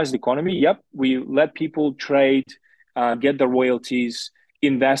decentralized economy, yep, we let people trade, get the royalties,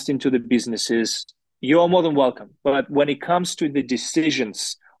 invest into the businesses. You're more than welcome. But when it comes to the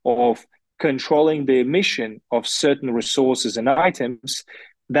decisions of controlling the emission of certain resources and items,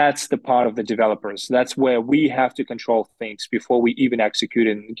 That's the part of the developers. That's where we have to control things before we even execute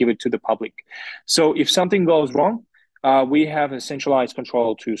it and give it to the public. So if something goes wrong, we have a centralized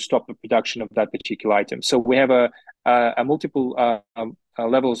control to stop the production of that particular item. So we have a multiple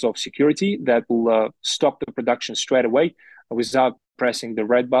levels of security that will stop the production straight away without pressing the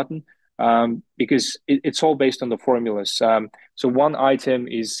red button, because it's all based on the formulas. So one item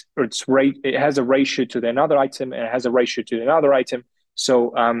is it has a ratio to another item, and it has a ratio to another item. So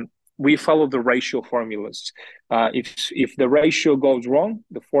we follow the ratio formulas. If the ratio goes wrong,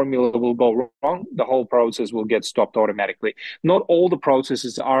 the formula will go wrong. The whole process will get stopped automatically. Not all the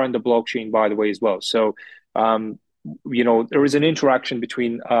processes are on the blockchain, by the way, as well. So there is an interaction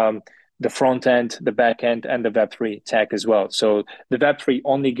between the front end, the back end, and the Web3 tech as well. So the Web3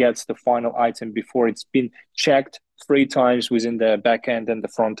 only gets the final item before it's been checked 3 times within the back end and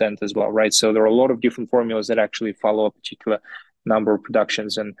the front end as well, right? So there are a lot of different formulas that actually follow a particular number of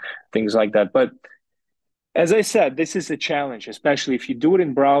productions and things like that. But as I said, this is a challenge, especially if you do it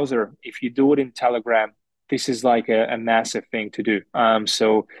in browser, if you do it in Telegram. This is like a massive thing to do.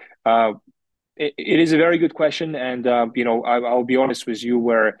 It is a very good question, and I'll be honest with you,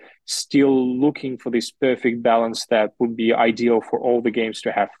 we're still looking for this perfect balance that would be ideal for all the games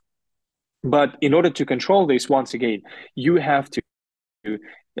to have. But in order to control this, once again, you have to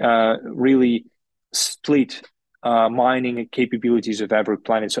really split mining capabilities of every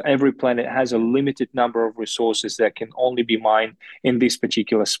planet. So every planet has a limited number of resources that can only be mined in this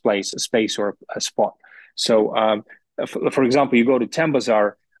particular space or a spot. So, for example, you go to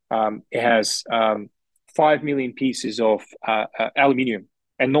Tembazar. It has 5 million pieces of aluminium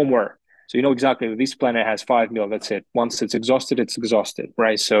and no more. So you know exactly that this planet has 5 mil. That's it. Once it's exhausted,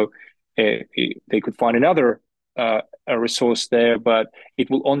 right? So they could find another a resource there, but it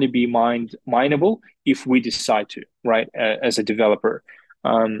will only be mineable if we decide to, right? As a developer.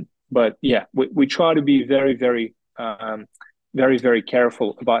 But yeah, we try to be very, very, very, very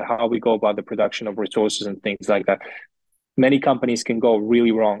careful about how we go about the production of resources and things like that. Many companies can go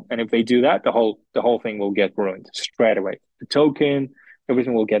really wrong, and if they do that, the whole thing will get ruined straight away. The token,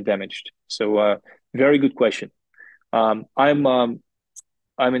 everything will get damaged. So, very good question.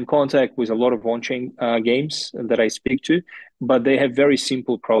 I'm in contact with a lot of on-chain games that I speak to, but they have very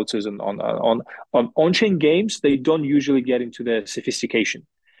simple process on-chain games. They don't usually get into the sophistication.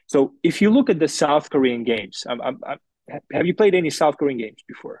 So if you look at the South Korean games, have you played any South Korean games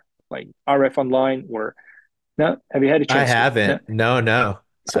before, like RF Online or no? Have you had a I chance to? No? haven't. No, no.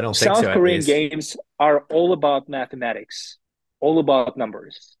 I So don't think so, South at Korean least. games are all about mathematics, all about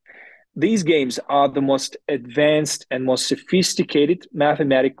numbers. These games are the most advanced and most sophisticated,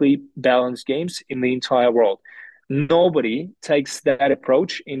 mathematically balanced games in the entire world. Nobody takes that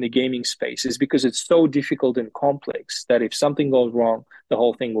approach in the gaming space. It's because it's so difficult and complex that if something goes wrong, the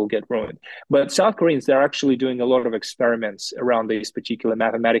whole thing will get ruined. But South Koreans, they're actually doing a lot of experiments around these particular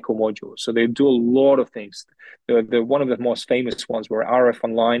mathematical modules. So they do a lot of things. One of the most famous ones were RF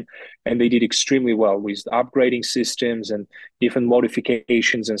Online, and they did extremely well with upgrading systems and different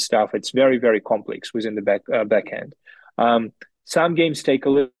modifications and stuff. It's very, very complex within the back end. Some games take a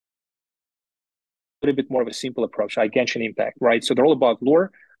little bit more of a simple approach, like Genshin Impact, right? So they're all about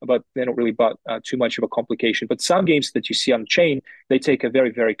lore, but they're not really about too much of a complication. But some games that you see on chain, they take a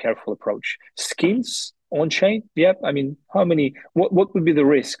very, very careful approach. Skins on chain, yep. I mean, what would be the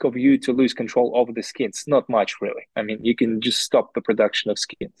risk of you to lose control over the skins? Not much, really. I mean, you can just stop the production of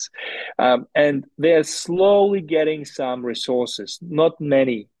skins. And they're slowly getting some resources, not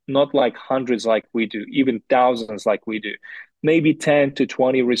many, not like hundreds like we do, even thousands like we do, maybe 10 to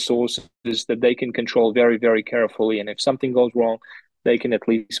 20 resources that they can control very, very carefully. And if something goes wrong, they can at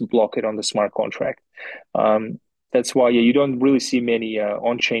least block it on the smart contract. That's why you don't really see many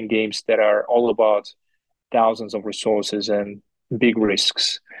on-chain games that are all about thousands of resources and big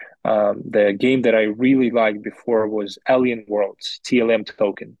risks. The game that I really liked before was Alien Worlds, TLM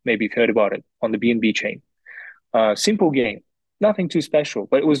token. Maybe you've heard about it on the BNB chain. Simple game, nothing too special,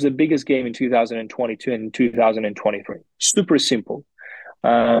 but it was the biggest game in 2022 and 2023. Super simple.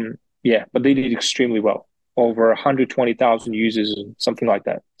 Yeah, but they did extremely well. Over 120,000 users, something like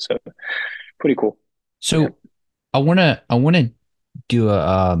that. So pretty cool. Yeah. So I wanna do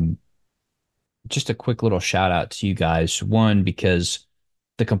a just a quick little shout out to you guys. One, because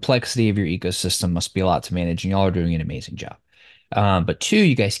the complexity of your ecosystem must be a lot to manage, and y'all are doing an amazing job. But two,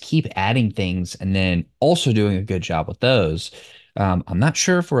 you guys keep adding things and then also doing a good job with those. I'm not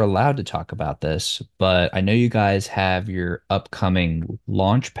sure if we're allowed to talk about this, but I know you guys have your upcoming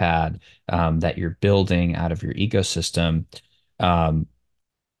Launchpad that you're building out of your ecosystem. Um,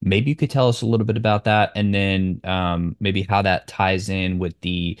 Maybe you could tell us a little bit about that, and then maybe how that ties in with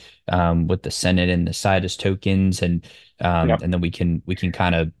the Senate and the Sidus tokens, Yeah, and then we can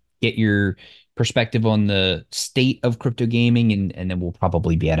kind of get your perspective on the state of crypto gaming, and then we'll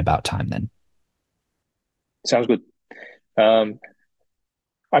probably be at about time then. sounds good. Um,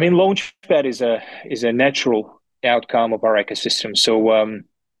 I mean, Launchpad is a natural outcome of our ecosystem. So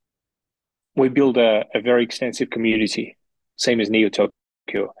we build a very extensive community, same as Neo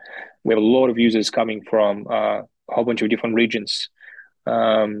Tokyo. We have a lot of users coming from a whole bunch of different regions,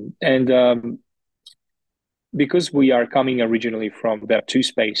 and because we are coming originally from Web2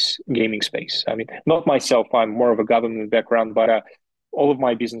 space, gaming space. I mean, not myself, I'm more of a government background, but all of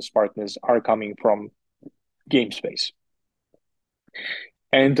my business partners are coming from game space.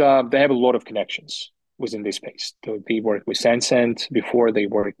 And they have a lot of connections within this space. They work with Tencent before, they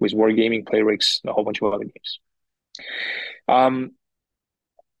work with Wargaming, Playrix, and a whole bunch of other games. Um,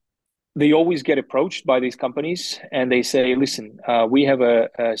 they always get approached by these companies and they say, listen, we have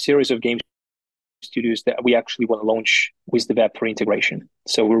a series of game studios that we actually want to launch with the Web3 integration.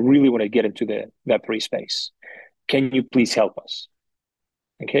 So we really want to get into the Web3 space. Can you please help us?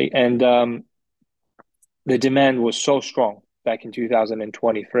 Okay. And the demand was so strong back in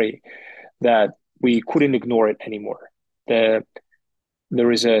 2023 that we couldn't ignore it anymore. There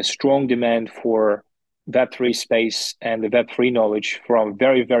is a strong demand for Web3 space and the Web3 knowledge from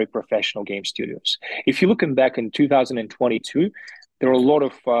very, very professional game studios. If you look back in 2022, there are a lot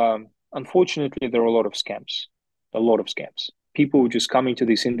of, unfortunately, there are a lot of scams, a lot of scams. People just coming to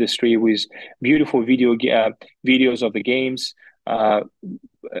this industry with beautiful videos of the games,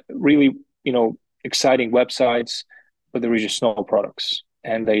 really, exciting websites, but there is just no products.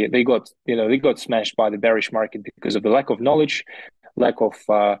 And they got smashed by the bearish market because of the lack of knowledge, lack of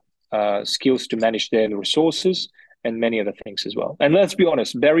skills to manage their resources, and many other things as well. And let's be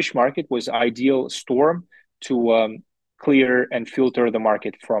honest, bearish market was ideal storm to clear and filter the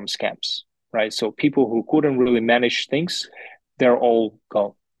market from scams, right? So people who couldn't really manage things, they're all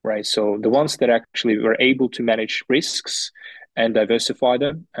gone, right? So the ones that actually were able to manage risks and diversify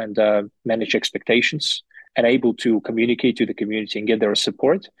them and manage expectations and able to communicate to the community and get their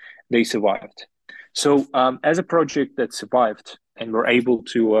support, they survived. So as a project that survived and we're able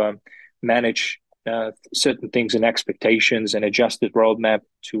to manage certain things and expectations and adjusted roadmap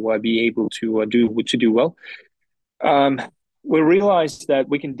to be able to do well, we realized that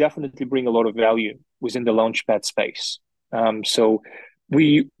we can definitely bring a lot of value within the Launchpad space. So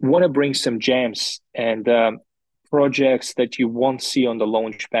we want to bring some gems and projects that you won't see on the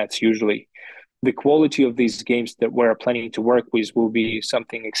Launchpads usually. The quality of these games that we're planning to work with will be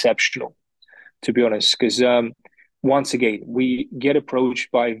something exceptional, to be honest, because once again, we get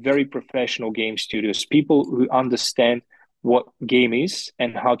approached by very professional game studios, people who understand what game is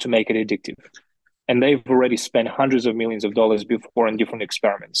and how to make it addictive. And they've already spent hundreds of millions of dollars before on different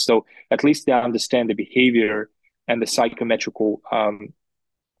experiments. So at least they understand the behavior and the psychometrical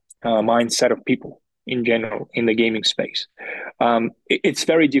mindset of people in general in the gaming space. It's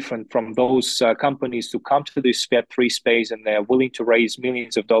very different from those companies who come to this Web3 space and they're willing to raise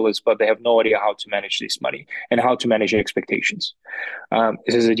millions of dollars, but they have no idea how to manage this money and how to manage expectations.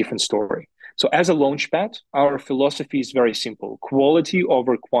 This is a different story. So as a Launchpad, our philosophy is very simple: quality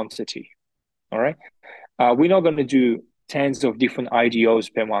over quantity. All right. We're not going to do tens of different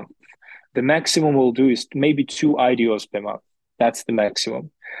IDOs per month. The maximum we'll do is maybe 2 IDOs per month. That's the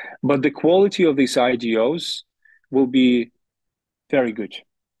maximum. But the quality of these IDOs will be very good.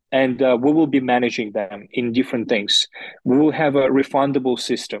 And we will be managing them in different things. We will have a refundable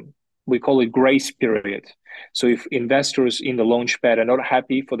system. We call it grace period. So if investors in the Launchpad are not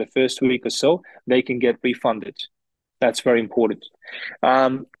happy for the first week or so, they can get refunded. That's very important.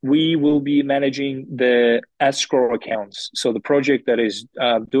 We will be managing the escrow accounts. So the project that is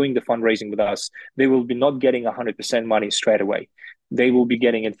doing the fundraising with us, they will be not getting 100% money straight away. They will be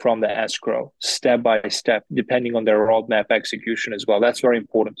getting it from the escrow, step by step, depending on their roadmap execution as well. That's very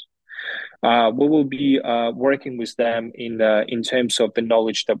important. We will be working with them in terms of the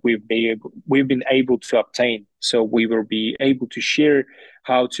knowledge that we've been able to obtain. So we will be able to share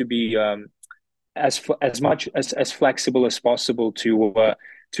how to be as much as flexible as possible to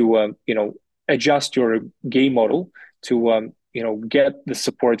adjust your game model to get the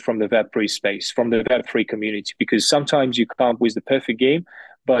support from the Web3 space, from the Web3 community, because sometimes you come up with the perfect game,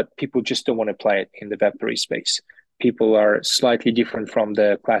 but people just don't want to play it in the Web3 space. People are slightly different from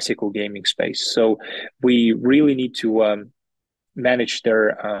the classical gaming space. So we really need to manage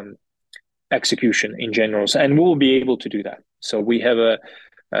their execution in general. And we'll be able to do that. So we have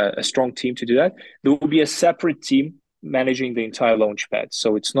a strong team to do that. There will be a separate team managing the entire Launchpad.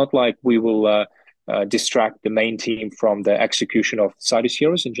 So it's not like we will distract the main team from the execution of Sidus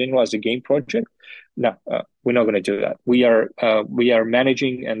Heroes in general as a game project. No, we're not going to do that. We are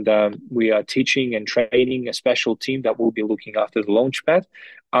managing and we are teaching and training a special team that will be looking after the Launchpad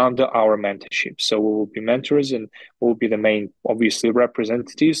under our mentorship. So we will be mentors and we'll be the main, obviously,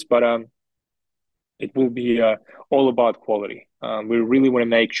 representatives, but it will be all about quality. We really want to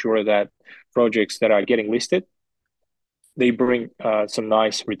make sure that projects that are getting listed, they bring some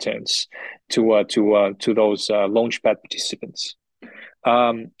nice returns to those Launchpad participants.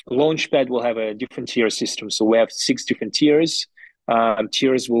 Launchpad will have a different tier system, so we have 6 different tiers.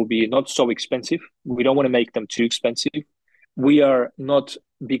 Tiers will be not so expensive. We don't want to make them too expensive. We are not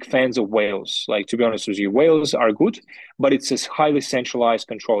big fans of whales. Like, to be honest with you, whales are good, but it's a highly centralized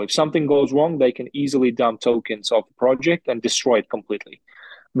control. If something goes wrong, they can easily dump tokens of the project and destroy it completely.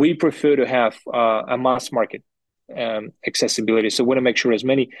 We prefer to have a mass market accessibility. So we want to make sure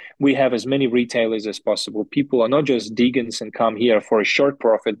we have as many retailers as possible. People are not just diggers and come here for a short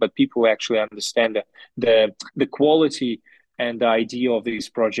profit, but people who actually understand the quality and the idea of this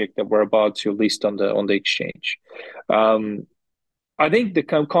project that we're about to list on the exchange. I think the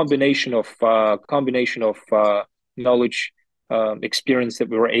combination of knowledge, experience that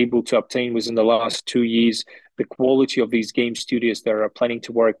we were able to obtain within the last 2 years, the quality of these game studios that are planning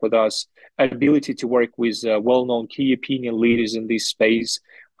to work with us, ability to work with well-known key opinion leaders in this space,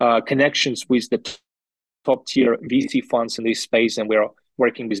 connections with the top tier VC funds in this space, and we're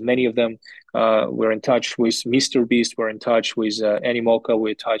working with many of them. We're in touch with Mr. Beast, we're in touch with Animoca, we're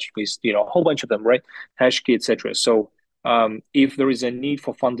in touch with a whole bunch of them, right? Hashkey, etc. So if there is a need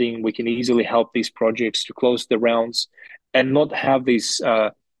for funding, we can easily help these projects to close the rounds and not have these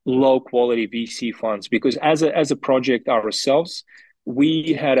low quality VC funds. Because as a project ourselves,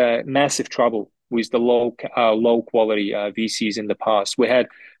 we had a massive trouble with the low quality VCs in the past. We had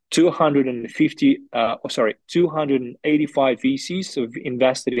 285 VCs have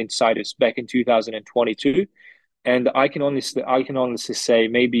invested in Sidus back in 2022, and I can honestly say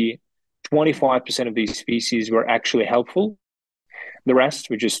maybe 25% of these VCs were actually helpful. The rest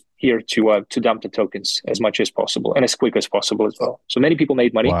were just here to dump the tokens as much as possible and as quick as possible as well. So many people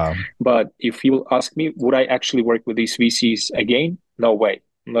made money, Wow. but if you ask me, would I actually work with these VCs again? No way.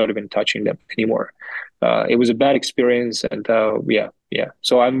 I'm not even touching them anymore. It was a bad experience, and yeah.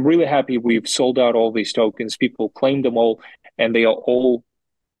 So I'm really happy we've sold out all these tokens. People claimed them all, and they are all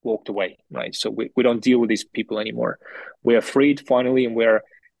walked away, right? So we don't deal with these people anymore. We are freed finally, and we're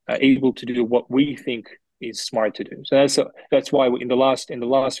able to do what we think is smart to do. So that's why in the last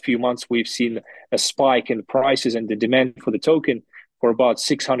few months we've seen a spike in the prices and the demand for the token for about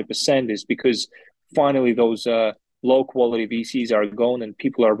 600%, is because finally those low quality VCs are gone and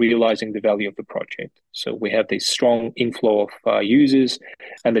people are realizing the value of the project. So we have this strong inflow of users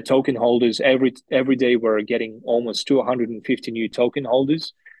and the token holders. Every day we're getting almost 250 new token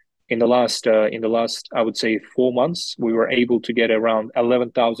holders. In the last I would say 4 months, we were able to get around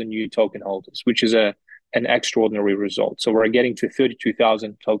 11,000 new token holders, which is an extraordinary result. So we're getting to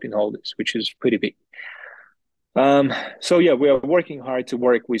 32,000 token holders, which is pretty big. So yeah, we are working hard to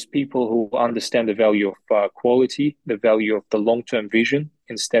work with people who understand the value of quality, the value of the long-term vision,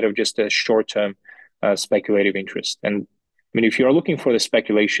 instead of just a short-term speculative interest. And I mean, if you're looking for the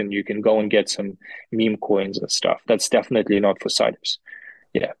speculation, you can go and get some meme coins and stuff. That's definitely not for Sidus.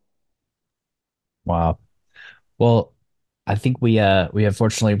 Yeah. Wow. Well, I think we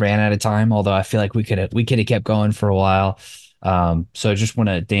unfortunately ran out of time, although I feel like we could have kept going for a while. So I just want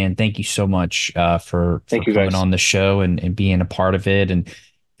to, Dan, thank you so much for Thank you, coming guys. on the show and being a part of it. And you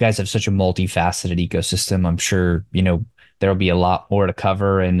guys have such a multifaceted ecosystem. I'm sure, there'll be a lot more to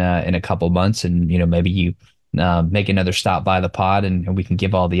cover in a couple months, and maybe you make another stop by the pod, and we can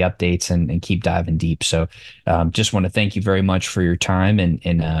give all the updates and keep diving deep. So just want to thank you very much for your time, and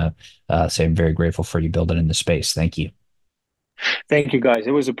say I'm very grateful for you building in the space. Thank you. Thank you, guys.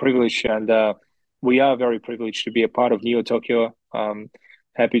 It was a privilege, and we are very privileged to be a part of Neo Tokyo.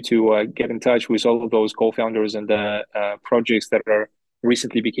 Happy to get in touch with all of those co-founders and projects that are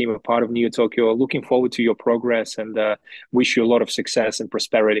recently became a part of Neo Tokyo. Looking forward to your progress, and wish you a lot of success and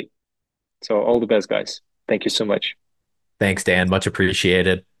prosperity. So all the best, guys. Thank you so much. Thanks, Dan. Much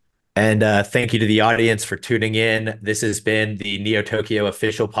appreciated. And thank you to the audience for tuning in. This has been the Neo Tokyo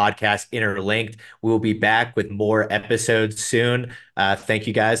official podcast, Interlinked. We will be back with more episodes soon. Thank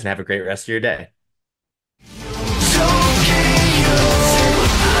you guys, and have a great rest of your day.